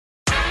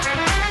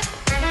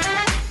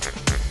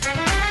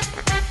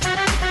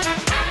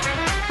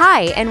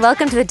Hi, and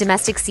welcome to the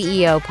Domestic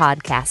CEO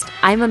podcast.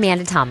 I'm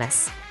Amanda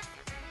Thomas.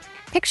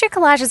 Picture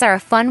collages are a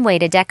fun way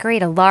to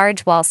decorate a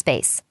large wall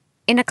space.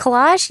 In a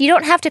collage, you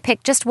don't have to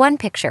pick just one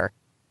picture.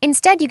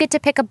 Instead, you get to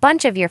pick a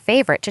bunch of your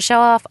favorite to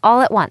show off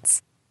all at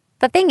once.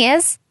 The thing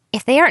is,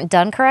 if they aren't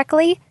done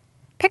correctly,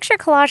 picture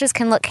collages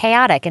can look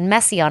chaotic and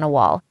messy on a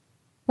wall.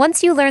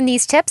 Once you learn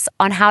these tips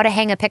on how to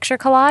hang a picture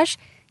collage,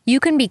 you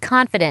can be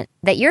confident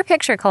that your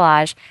picture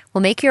collage will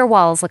make your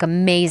walls look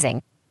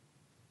amazing.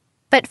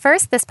 But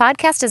first, this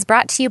podcast is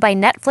brought to you by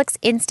Netflix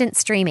Instant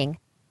Streaming.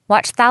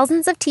 Watch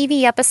thousands of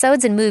TV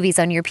episodes and movies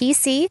on your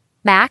PC,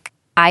 Mac,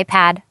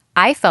 iPad,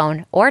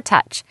 iPhone, or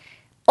Touch,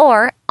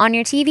 or on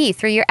your TV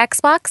through your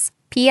Xbox,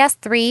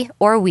 PS3,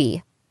 or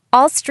Wii.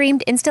 All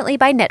streamed instantly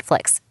by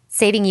Netflix,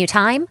 saving you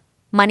time,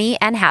 money,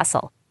 and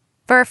hassle.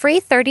 For a free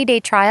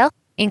 30-day trial,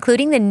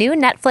 including the new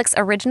Netflix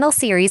original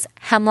series,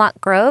 Hemlock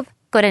Grove,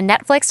 go to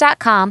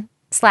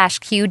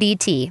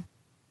netflix.com/QDT.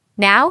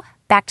 Now,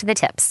 back to the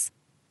tips.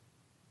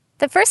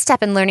 The first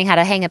step in learning how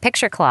to hang a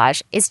picture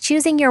collage is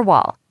choosing your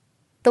wall.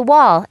 The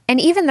wall, and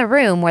even the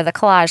room where the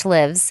collage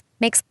lives,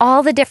 makes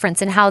all the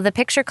difference in how the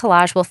picture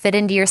collage will fit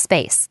into your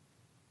space.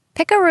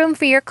 Pick a room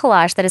for your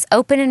collage that is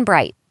open and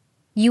bright.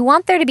 You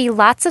want there to be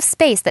lots of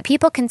space that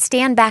people can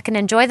stand back and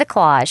enjoy the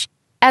collage,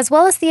 as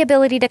well as the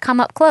ability to come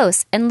up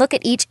close and look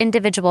at each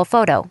individual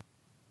photo.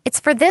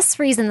 It's for this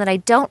reason that I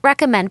don't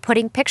recommend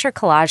putting picture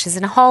collages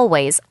in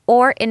hallways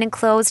or in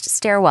enclosed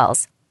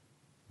stairwells.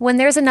 When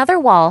there's another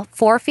wall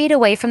 4 feet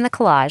away from the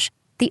collage,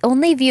 the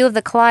only view of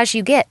the collage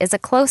you get is a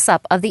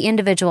close-up of the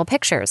individual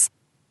pictures.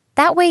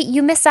 That way,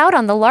 you miss out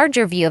on the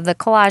larger view of the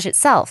collage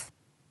itself.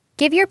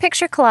 Give your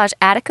picture collage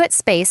adequate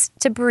space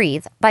to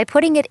breathe by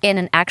putting it in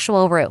an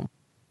actual room.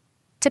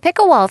 To pick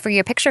a wall for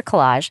your picture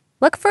collage,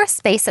 look for a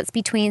space that's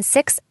between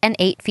 6 and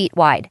 8 feet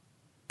wide.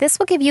 This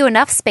will give you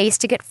enough space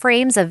to get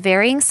frames of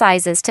varying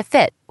sizes to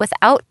fit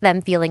without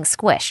them feeling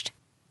squished.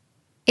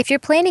 If you're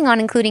planning on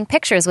including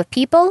pictures with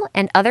people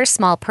and other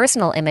small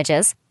personal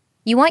images,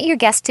 you want your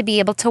guests to be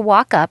able to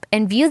walk up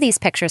and view these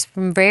pictures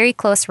from very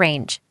close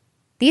range.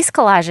 These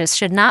collages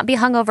should not be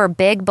hung over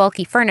big,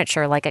 bulky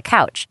furniture like a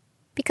couch,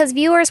 because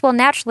viewers will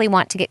naturally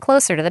want to get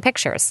closer to the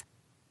pictures.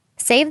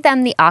 Save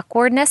them the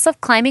awkwardness of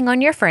climbing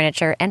on your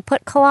furniture and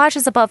put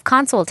collages above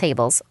console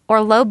tables or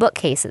low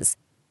bookcases.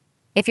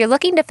 If you're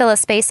looking to fill a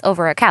space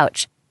over a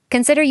couch,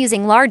 consider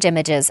using large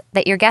images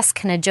that your guests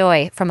can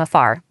enjoy from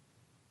afar.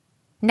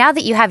 Now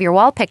that you have your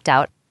wall picked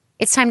out,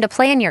 it's time to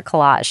plan your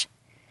collage.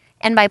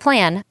 And by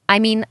plan, I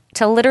mean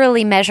to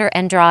literally measure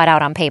and draw it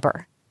out on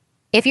paper.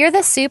 If you're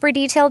the super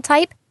detailed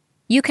type,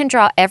 you can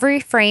draw every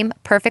frame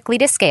perfectly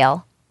to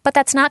scale, but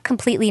that's not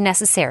completely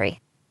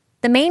necessary.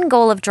 The main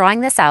goal of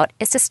drawing this out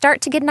is to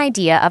start to get an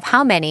idea of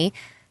how many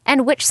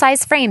and which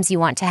size frames you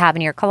want to have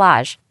in your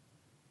collage.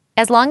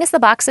 As long as the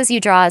boxes you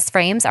draw as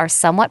frames are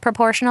somewhat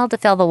proportional to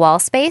fill the wall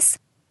space,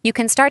 you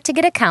can start to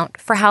get a count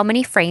for how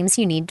many frames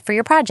you need for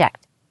your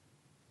project.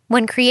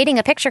 When creating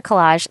a picture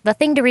collage, the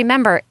thing to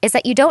remember is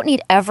that you don't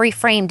need every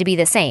frame to be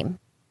the same.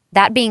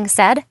 That being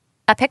said,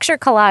 a picture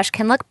collage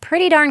can look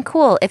pretty darn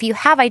cool if you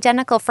have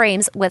identical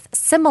frames with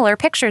similar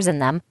pictures in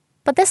them,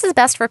 but this is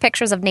best for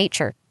pictures of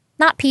nature,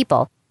 not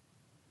people.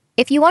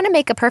 If you want to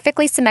make a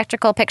perfectly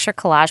symmetrical picture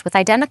collage with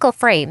identical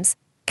frames,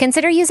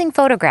 consider using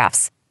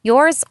photographs,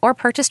 yours or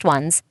purchased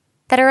ones,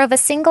 that are of a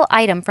single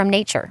item from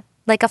nature,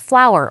 like a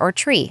flower or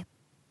tree.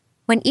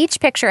 When each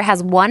picture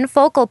has one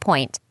focal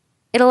point,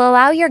 it'll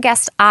allow your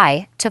guest's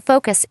eye to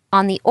focus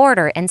on the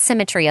order and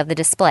symmetry of the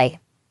display.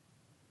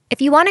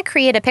 If you want to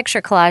create a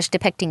picture collage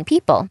depicting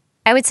people,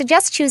 I would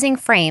suggest choosing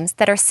frames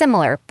that are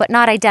similar but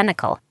not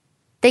identical.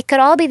 They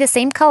could all be the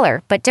same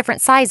color but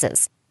different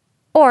sizes.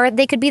 Or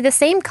they could be the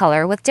same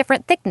color with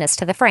different thickness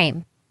to the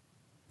frame.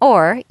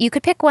 Or you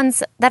could pick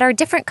ones that are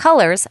different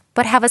colors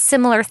but have a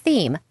similar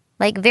theme,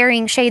 like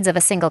varying shades of a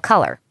single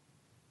color.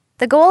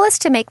 The goal is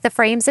to make the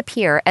frames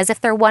appear as if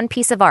they're one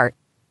piece of art,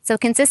 so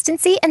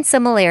consistency and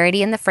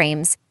similarity in the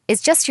frames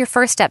is just your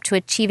first step to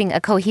achieving a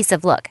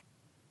cohesive look.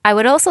 I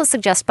would also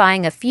suggest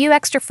buying a few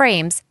extra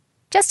frames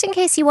just in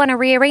case you want to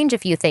rearrange a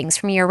few things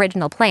from your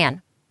original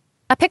plan.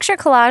 A picture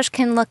collage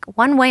can look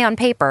one way on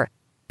paper,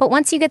 but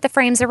once you get the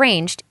frames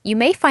arranged, you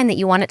may find that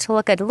you want it to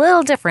look a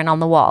little different on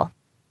the wall.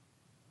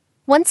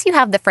 Once you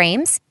have the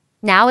frames,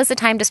 now is the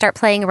time to start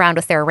playing around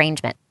with their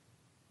arrangement.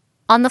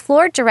 On the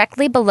floor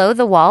directly below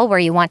the wall where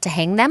you want to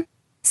hang them,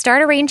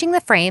 start arranging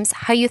the frames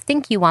how you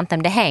think you want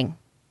them to hang.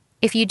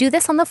 If you do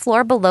this on the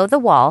floor below the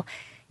wall,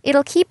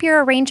 it'll keep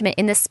your arrangement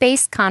in the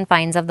space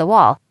confines of the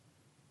wall.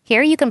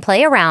 Here you can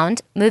play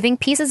around, moving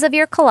pieces of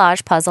your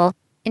collage puzzle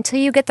until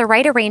you get the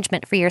right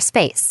arrangement for your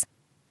space.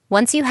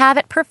 Once you have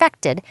it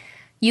perfected,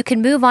 you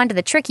can move on to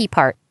the tricky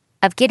part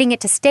of getting it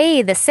to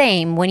stay the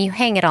same when you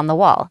hang it on the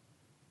wall.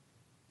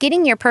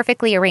 Getting your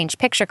perfectly arranged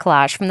picture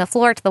collage from the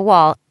floor to the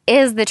wall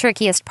is the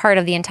trickiest part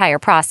of the entire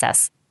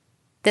process.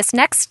 This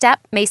next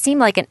step may seem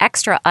like an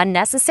extra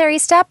unnecessary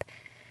step,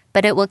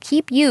 but it will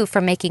keep you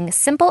from making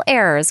simple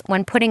errors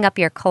when putting up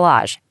your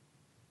collage.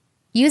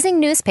 Using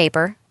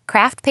newspaper,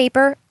 craft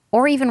paper,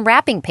 or even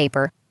wrapping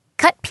paper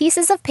Cut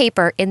pieces of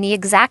paper in the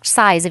exact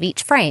size of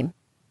each frame.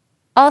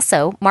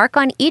 Also, mark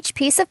on each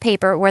piece of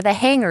paper where the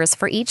hangers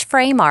for each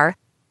frame are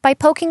by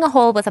poking a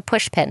hole with a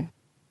pushpin.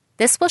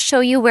 This will show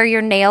you where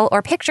your nail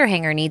or picture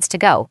hanger needs to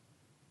go.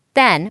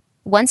 Then,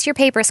 once your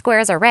paper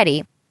squares are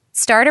ready,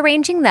 start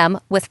arranging them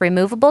with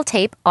removable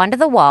tape onto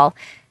the wall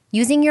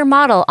using your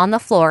model on the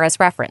floor as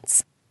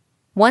reference.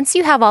 Once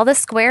you have all the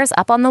squares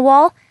up on the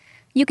wall,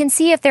 you can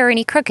see if there are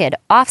any crooked,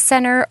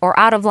 off-center, or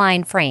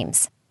out-of-line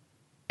frames.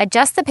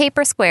 Adjust the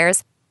paper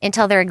squares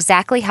until they're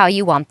exactly how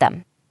you want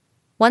them.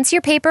 Once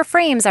your paper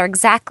frames are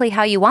exactly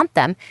how you want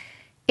them,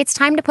 it's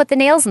time to put the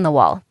nails in the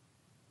wall.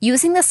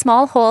 Using the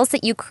small holes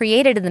that you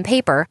created in the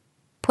paper,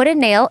 put a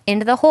nail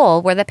into the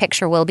hole where the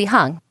picture will be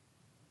hung.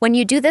 When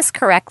you do this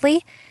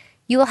correctly,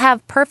 you will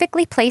have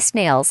perfectly placed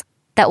nails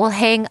that will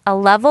hang a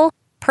level,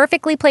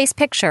 perfectly placed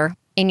picture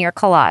in your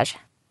collage.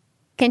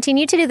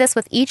 Continue to do this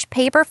with each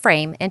paper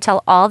frame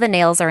until all the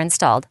nails are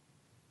installed.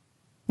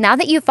 Now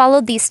that you've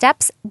followed these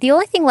steps, the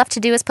only thing left to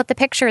do is put the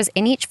pictures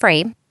in each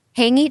frame,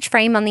 hang each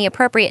frame on the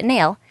appropriate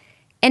nail,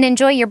 and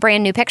enjoy your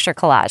brand new picture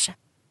collage.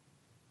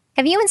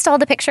 Have you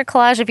installed a picture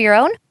collage of your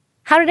own?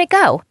 How did it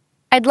go?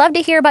 I'd love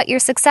to hear about your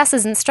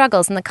successes and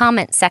struggles in the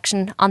comments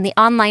section on the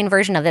online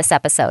version of this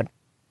episode.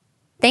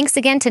 Thanks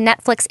again to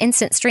Netflix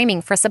Instant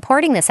Streaming for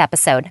supporting this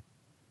episode.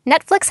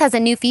 Netflix has a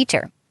new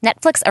feature,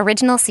 Netflix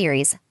Original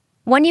Series.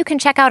 One you can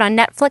check out on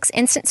Netflix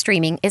Instant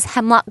Streaming is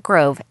Hemlock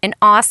Grove, an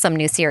awesome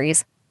new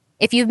series.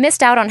 If you've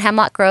missed out on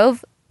Hemlock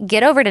Grove,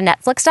 get over to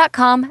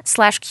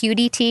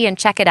netflix.com/QDT and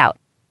check it out.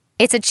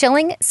 It's a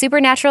chilling,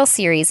 supernatural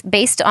series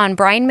based on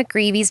Brian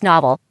McGreevy's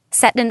novel,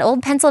 set in an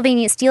old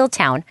Pennsylvania steel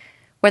town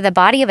where the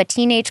body of a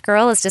teenage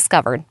girl is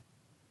discovered.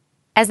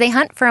 As they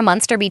hunt for a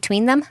monster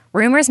between them,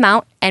 rumors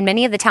mount and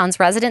many of the town's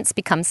residents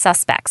become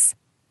suspects.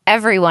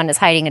 Everyone is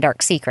hiding a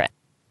dark secret.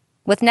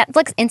 With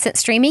Netflix Instant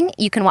Streaming,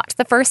 you can watch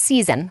the first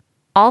season,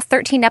 all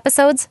 13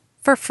 episodes,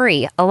 for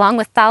free, along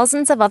with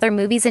thousands of other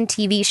movies and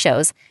TV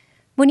shows,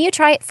 when you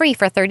try it free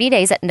for 30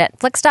 days at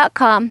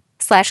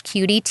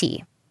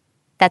netflix.com/QDT.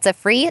 That's a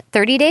free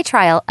 30-day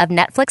trial of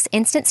Netflix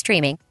Instant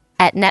Streaming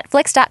at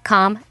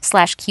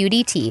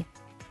netflix.com/QDT.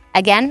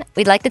 Again,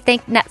 we'd like to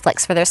thank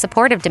Netflix for their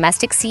support of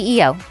Domestic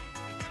CEO.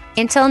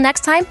 Until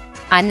next time,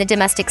 I'm the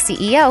Domestic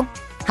CEO,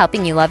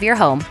 helping you love your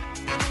home.